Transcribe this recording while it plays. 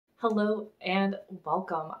Hello and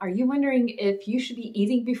welcome. Are you wondering if you should be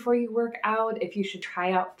eating before you work out, if you should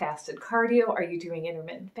try out fasted cardio? Are you doing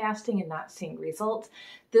intermittent fasting and not seeing results?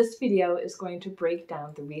 This video is going to break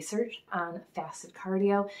down the research on fasted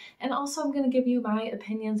cardio, and also I'm going to give you my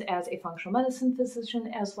opinions as a functional medicine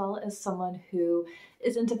physician as well as someone who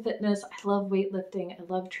is into fitness. I love weightlifting, I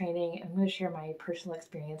love training, and I'm going to share my personal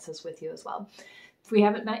experiences with you as well. If we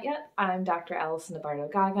haven't met yet, I'm Dr. Alison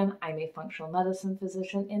DiBarto Goggin. I'm a functional medicine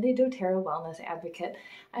physician and a doTERRA wellness advocate.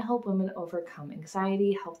 I help women overcome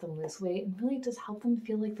anxiety, help them lose weight, and really just help them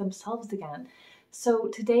feel like themselves again. So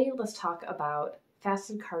today, let's talk about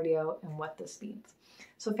fasted cardio and what this means.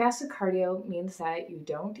 So fasted cardio means that you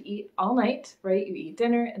don't eat all night, right? You eat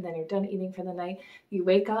dinner and then you're done eating for the night. You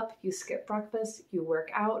wake up, you skip breakfast, you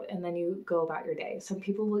work out, and then you go about your day. Some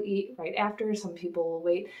people will eat right after, some people will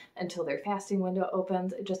wait until their fasting window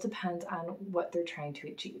opens. It just depends on what they're trying to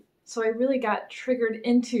achieve. So I really got triggered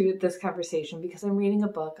into this conversation because I'm reading a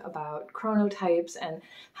book about chronotypes and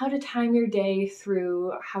how to time your day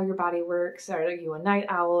through how your body works. Are you a night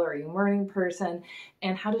owl or are you a morning person?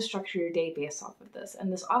 And how to structure your day based off of this.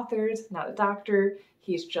 And this author is not a doctor.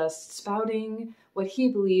 He's just spouting what he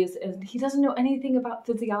believes, and he doesn't know anything about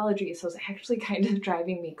physiology, so it's actually kind of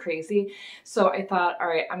driving me crazy. So I thought, all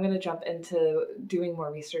right, I'm going to jump into doing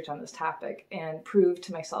more research on this topic and prove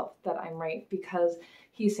to myself that I'm right, because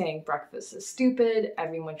he's saying breakfast is stupid,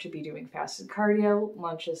 everyone should be doing fasted cardio,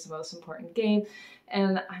 lunch is the most important game.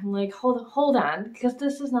 And I'm like, hold on, because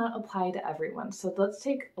this does not apply to everyone. So let's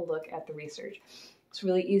take a look at the research. It's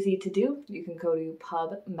really easy to do. You can go to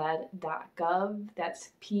pubmed.gov.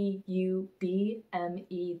 That's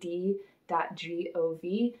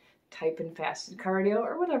pubmed.gov. Type in fasted cardio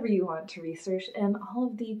or whatever you want to research, and all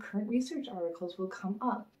of the current research articles will come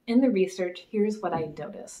up. In the research, here's what I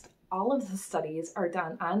noticed. All of the studies are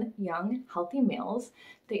done on young, healthy males.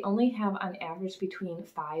 They only have on average between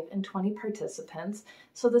 5 and 20 participants.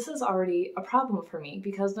 So this is already a problem for me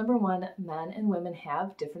because number one, men and women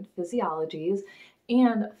have different physiologies,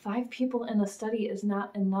 and 5 people in a study is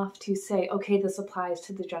not enough to say, okay, this applies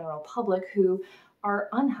to the general public who are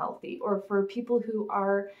unhealthy, or for people who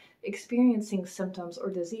are experiencing symptoms or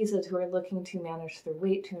diseases who are looking to manage their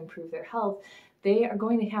weight to improve their health. They are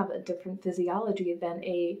going to have a different physiology than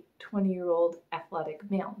a 20-year-old athletic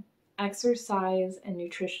male. Exercise and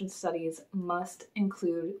nutrition studies must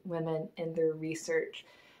include women in their research.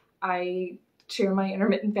 I share my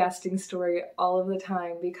intermittent fasting story all of the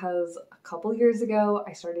time because a couple years ago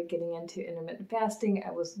I started getting into intermittent fasting.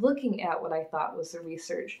 I was looking at what I thought was the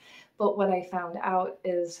research, but what I found out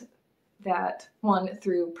is that, one,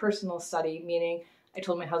 through personal study, meaning I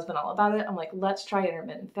told my husband all about it. I'm like, let's try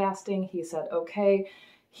intermittent fasting. He said, okay.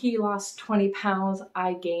 He lost 20 pounds.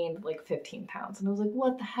 I gained like 15 pounds. And I was like,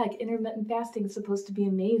 what the heck? Intermittent fasting is supposed to be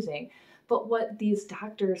amazing. But what these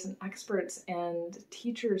doctors and experts and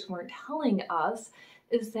teachers weren't telling us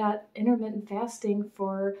is that intermittent fasting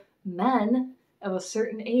for men of a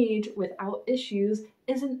certain age without issues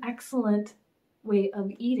is an excellent way of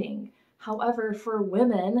eating. However, for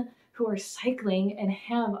women who are cycling and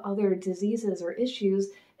have other diseases or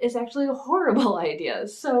issues, is actually a horrible idea.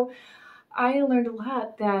 So I learned a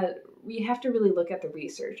lot that we have to really look at the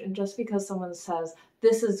research, and just because someone says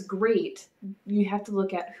this is great, you have to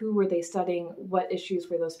look at who were they studying, what issues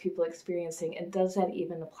were those people experiencing, and does that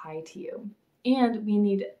even apply to you? And we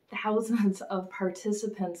need thousands of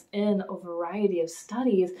participants in a variety of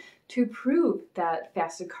studies to prove that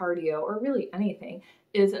fasted cardio, or really anything,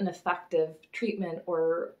 is an effective treatment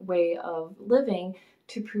or way of living,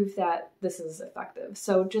 to prove that this is effective.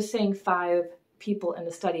 So just saying 5 people in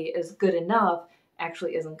a study is good enough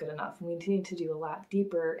actually isn't good enough. We need to do a lot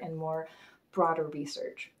deeper and more broader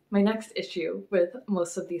research. My next issue with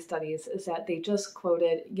most of these studies is that they just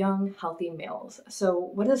quoted young, healthy males. So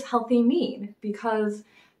what does healthy mean? Because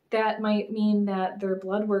that might mean that their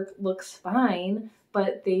blood work looks fine,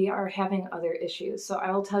 but they are having other issues. So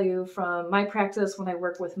I'll tell you from my practice, when I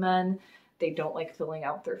work with men, they don't like filling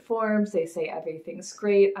out their forms. They say everything's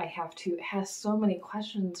great. I have to ask so many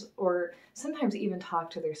questions, or sometimes even talk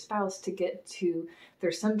to their spouse to get to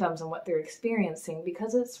their symptoms and what they're experiencing,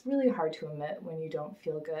 because it's really hard to admit when you don't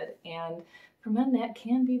feel good. And for men, that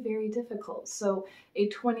can be very difficult. So a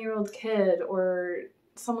 20-year-old kid or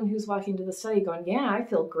someone who's walking to the study going, yeah, I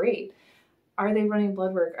feel great. Are they running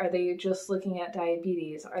blood work? Are they just looking at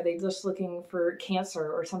diabetes? Are they just looking for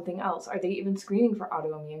cancer or something else? Are they even screening for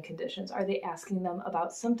autoimmune conditions? Are they asking them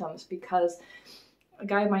about symptoms? Because a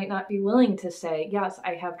guy might not be willing to say, yes,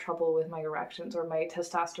 I have trouble with my erections, or my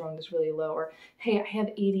testosterone is really low, or hey, I have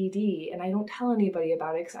ADD and I don't tell anybody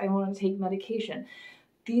about it because I want to take medication.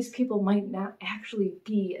 these people might not actually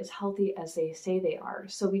be as healthy as they say they are.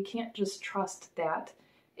 So we can't just trust that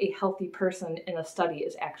a healthy person in a study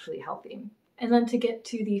is actually healthy. And then to get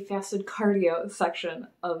to the fasted cardio section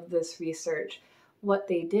of this research, what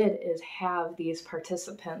they did is have these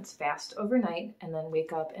participants fast overnight and then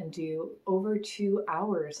wake up and do over 2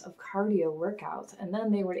 hours of cardio workouts. And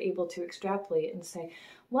then they were able to extrapolate and say,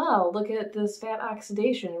 wow, look at this fat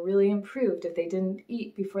oxidation really improved if they didn't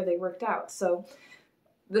eat before they worked out. So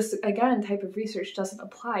this, again, type of research doesn't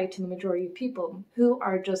apply to the majority of people who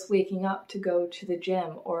are just waking up to go to the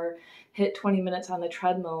gym or hit 20 minutes on the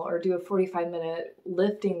treadmill or do a 45-minute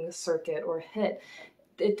lifting circuit or HIIT.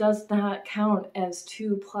 It does not count as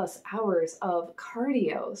 2+ hours of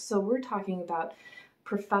cardio. So we're talking about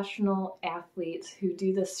professional athletes who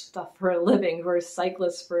do this stuff for a living, who are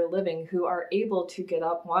cyclists for a living, who are able to get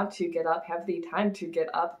up, want to get up, have the time to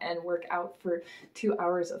get up and work out for 2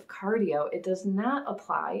 hours of cardio. It does not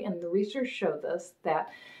apply, and the research showed this, that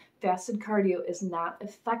fasted cardio is not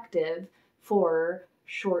effective for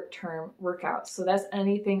short-term workouts. So that's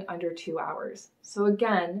anything under 2 hours. So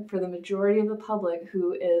again, for the majority of the public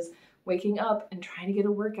who is waking up and trying to get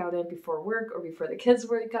a workout in before work or before the kids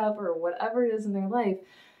wake up or whatever it is in their life,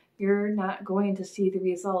 you're not going to see the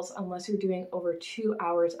results unless you're doing over 2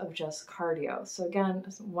 hours of just cardio. So again,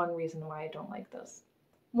 that's one reason why I don't like this.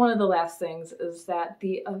 One of the last things is that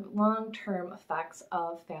the long-term effects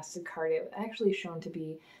of fasted cardio are actually shown to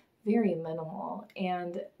be very minimal,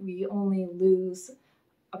 and we only lose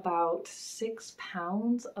about 6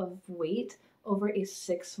 pounds of weight over a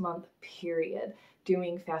 6-month period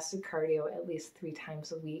doing fasted cardio at least 3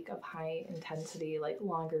 times a week of high intensity, like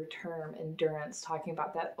longer term endurance, talking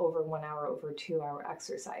about that over 1 hour, over 2 hour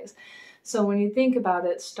exercise. So when you think about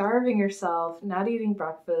it, starving yourself, not eating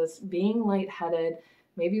breakfast, being lightheaded,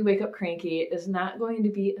 maybe you wake up cranky, is not going to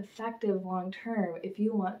be effective long term if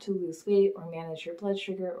you want to lose weight or manage your blood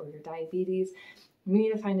sugar or your diabetes. We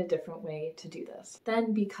need to find a different way to do this.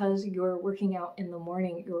 Then, because you're working out in the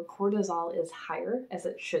morning, your cortisol is higher, as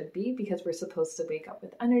it should be, because we're supposed to wake up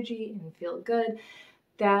with energy and feel good,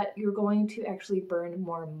 that you're going to actually burn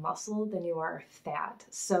more muscle than you are fat.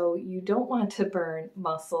 So you don't want to burn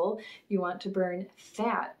muscle, you want to burn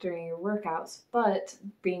fat during your workouts, but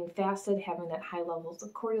being fasted, having that high levels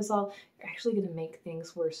of cortisol, you're actually going to make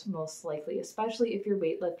things worse most likely, especially if you're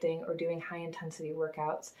weightlifting or doing high intensity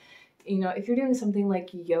workouts. You know, if you're doing something like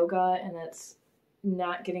yoga and it's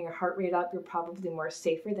not getting your heart rate up, you're probably more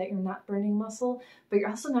safer that you're not burning muscle, but you're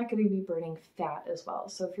also not going to be burning fat as well.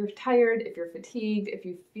 So if you're tired, if you're fatigued, if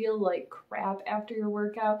you feel like crap after your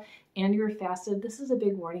workout and you're fasted, this is a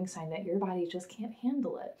big warning sign that your body just can't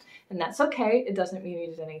handle it. And that's okay. It doesn't mean you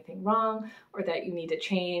did anything wrong or that you need to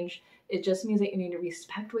change. It just means that you need to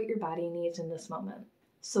respect what your body needs in this moment.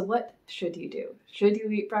 So what should you do? Should you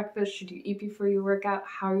eat breakfast? Should you eat before you work out?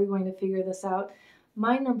 How are you going to figure this out?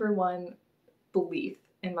 My number one belief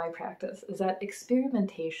in my practice is that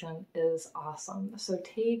experimentation is awesome. So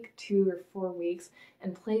take 2 or 4 weeks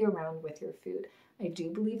and play around with your food. I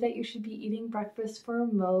do believe that you should be eating breakfast for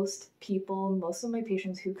most people. Most of my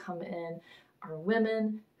patients who come in are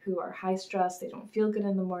women who are high stress. They don't feel good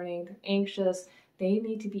in the morning. They're anxious. They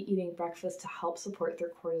need to be eating breakfast to help support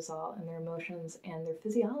their cortisol and their emotions and their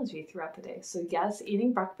physiology throughout the day. So yes,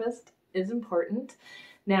 eating breakfast is important.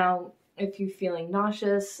 Now, if you're feeling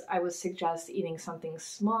nauseous, I would suggest eating something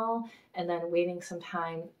small and then waiting some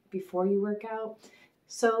time before you work out.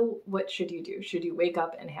 So what should you do? Should you wake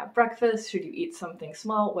up and have breakfast? Should you eat something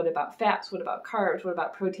small? What about fats? What about carbs? What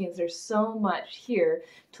about proteins? There's so much here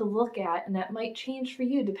to look at, and that might change for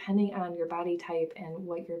you depending on your body type and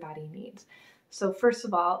what your body needs. So first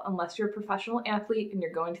of all, unless you're a professional athlete and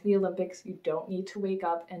you're going to the Olympics, you don't need to wake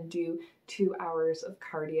up and do 2 hours of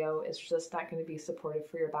cardio. It's just not going to be supportive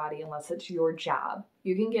for your body unless it's your job.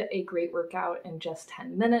 You can get a great workout in just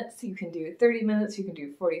 10 minutes. You can do 30 minutes. You can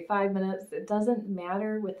do 45 minutes. It doesn't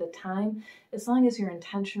matter with the time as long as you're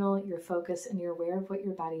intentional, you're focused, and you're aware of what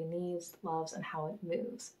your body needs, loves, and how it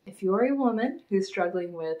moves. If you're a woman who's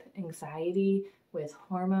struggling with anxiety, with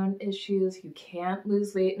hormone issues, you can't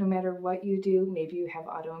lose weight no matter what you do, maybe you have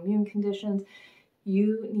autoimmune conditions,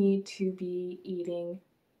 you need to be eating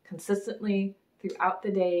consistently throughout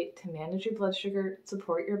the day to manage your blood sugar,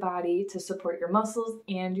 support your body, to support your muscles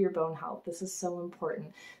and your bone health. This is so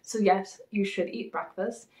important. So yes, you should eat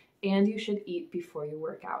breakfast and you should eat before you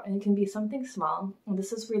work out. And it can be something small, and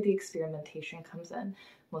this is where the experimentation comes in.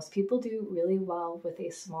 Most people do really well with a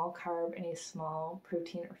small carb and a small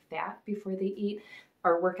protein or fat before they eat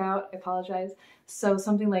or work out, I apologize. So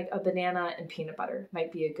something like a banana and peanut butter might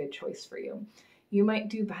be a good choice for you. You might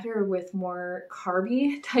do better with more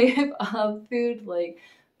carby type of food like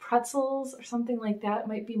pretzels or something like that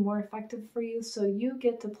might be more effective for you. So you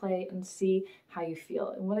get to play and see how you feel.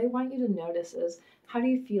 And what I want you to notice is, how do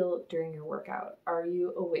you feel during your workout? Are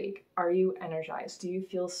you awake? Are you energized? Do you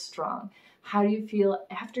feel strong? How do you feel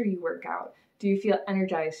after you work out? Do you feel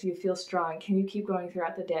energized? Do you feel strong? Can you keep going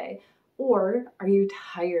throughout the day? Or are you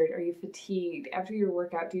tired? Are you fatigued? After your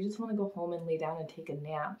workout, do you just want to go home and lay down and take a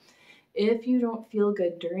nap? If you don't feel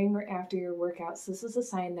good during or after your workouts, this is a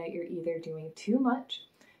sign that you're either doing too much,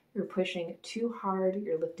 you're pushing too hard,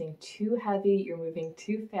 you're lifting too heavy, you're moving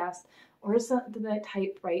too fast, or it's not the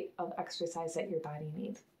type, right, of exercise that your body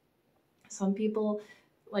needs. Some people,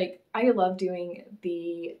 like, I love doing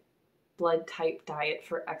the blood type diet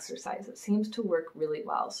for exercise. It seems to work really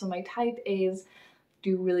well. So my type A's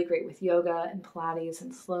do really great with yoga and Pilates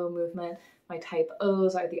and slow movement. My type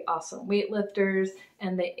O's are the awesome weightlifters,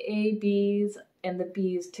 and the A, B's, and the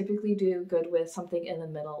B's typically do good with something in the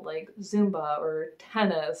middle, like Zumba or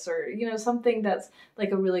tennis, or, you know, something that's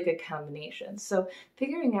like a really good combination. So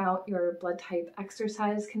figuring out your blood type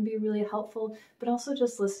exercise can be really helpful, but also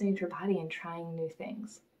just listening to your body and trying new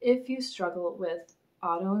things. If you struggle with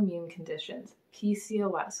autoimmune conditions,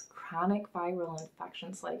 PCOS, chronic viral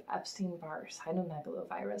infections like Epstein-Barr,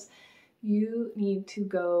 cytomegalovirus, you need to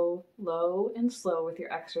go low and slow with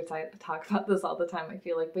your exercise. I talk about this all the time, I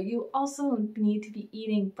feel like, but you also need to be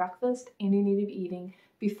eating breakfast and you need to be eating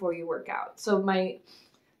before you work out. So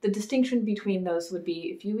the distinction between those would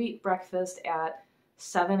be, if you eat breakfast at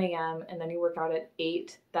 7 a.m. and then you work out at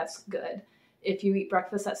 8, that's good. If you eat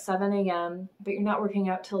breakfast at 7 a.m., but you're not working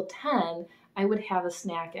out till 10, I would have a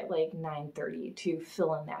snack at like 9:30 to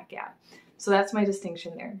fill in that gap. So that's my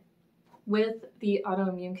distinction there. With the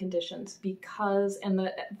autoimmune conditions, and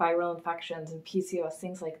the viral infections and PCOS,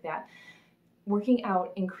 things like that, working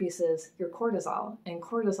out increases your cortisol, and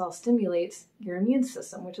cortisol stimulates your immune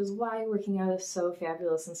system, which is why working out is so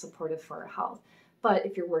fabulous and supportive for our health. But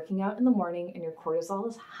if you're working out in the morning and your cortisol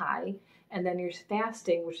is high, and then you're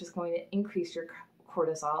fasting, which is going to increase your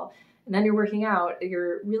cortisol, and then you're working out,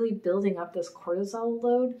 you're really building up this cortisol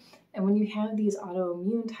load. And when you have these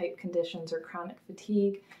autoimmune type conditions or chronic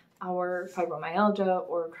fatigue or fibromyalgia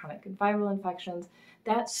or chronic viral infections,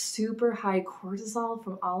 that super high cortisol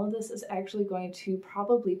from all of this is actually going to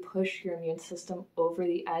probably push your immune system over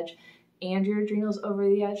the edge and your adrenals over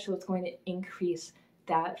the edge. So it's going to increase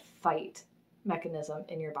that fight mechanism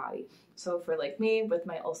in your body. So for like me with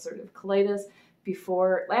my ulcerative colitis,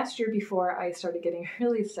 last year before I started getting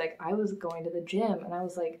really sick, I was going to the gym and I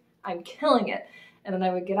was like, I'm killing it. And then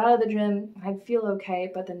I would get out of the gym, I'd feel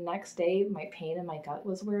okay, but the next day my pain in my gut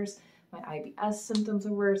was worse. My IBS symptoms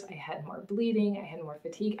were worse. I had more bleeding. I had more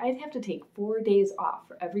fatigue. I'd have to take 4 days off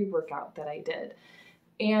for every workout that I did.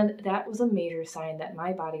 And that was a major sign that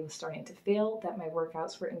my body was starting to fail, that my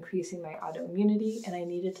workouts were increasing my autoimmunity, and I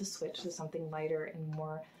needed to switch to something lighter and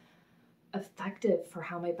more effective for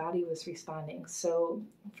how my body was responding. So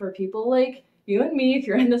for people like you and me, if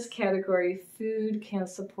you're in this category, food can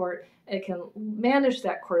support, it can manage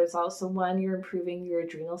that cortisol. So one, you're improving your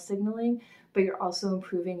adrenal signaling, but you're also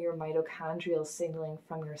improving your mitochondrial signaling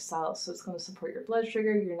from your cells. So it's going to support your blood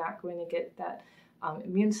sugar. You're not going to get that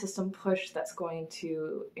immune system push that's going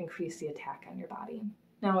to increase the attack on your body.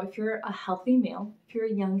 Now, if you're a healthy male, if you're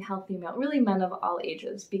a young, healthy male, really men of all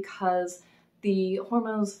ages, because the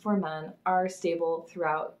hormones for men are stable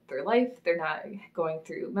throughout their life. They're not going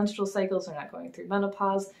through menstrual cycles, they're not going through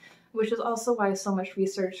menopause, which is also why so much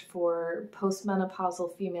research for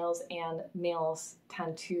postmenopausal females and males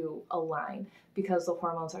tend to align, because the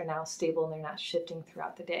hormones are now stable and they're not shifting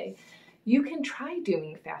throughout the day. You can try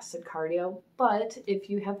doing fasted cardio, but if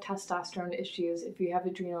you have testosterone issues, if you have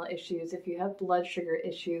adrenal issues, if you have blood sugar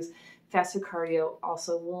issues, fasted cardio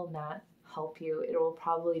also will not help you. It will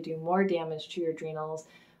probably do more damage to your adrenals,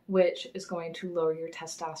 which is going to lower your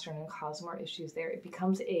testosterone and cause more issues there. It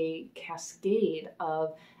becomes a cascade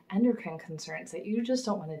of endocrine concerns that you just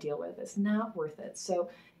don't want to deal with. It's not worth it. So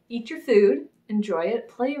eat your food, enjoy it,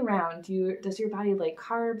 play around. Does your body like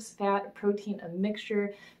carbs, fat, protein, a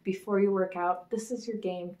mixture before you work out? This is your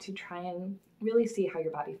game to try and really see how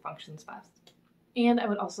your body functions best. And I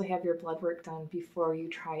would also have your blood work done before you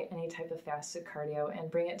try any type of fasted cardio,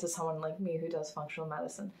 and bring it to someone like me who does functional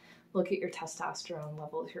medicine. Look at your testosterone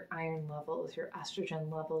levels, your iron levels, your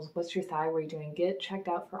estrogen levels. What's your thyroid doing? Get checked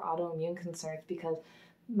out for autoimmune concerns, because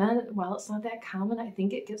men, while it's not that common, I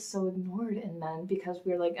think it gets so ignored in men because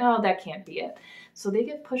we're like, oh, that can't be it. So they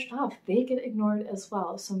get pushed off. They get ignored as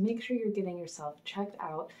well. So make sure you're getting yourself checked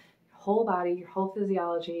out, your whole body, your whole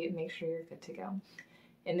physiology, and make sure you're good to go.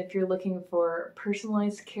 And if you're looking for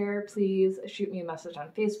personalized care, please shoot me a message on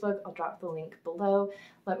Facebook. I'll drop the link below.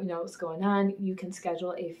 Let me know what's going on. You can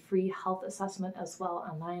schedule a free health assessment as well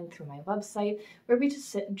online through my website, where we just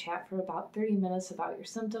sit and chat for about 30 minutes about your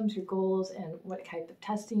symptoms, your goals, and what type of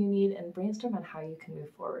testing you need, and brainstorm on how you can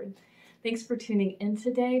move forward. Thanks for tuning in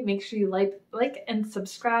today. Make sure you like and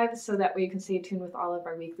subscribe so that way you can stay tuned with all of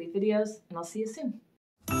our weekly videos, and I'll see you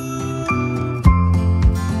soon.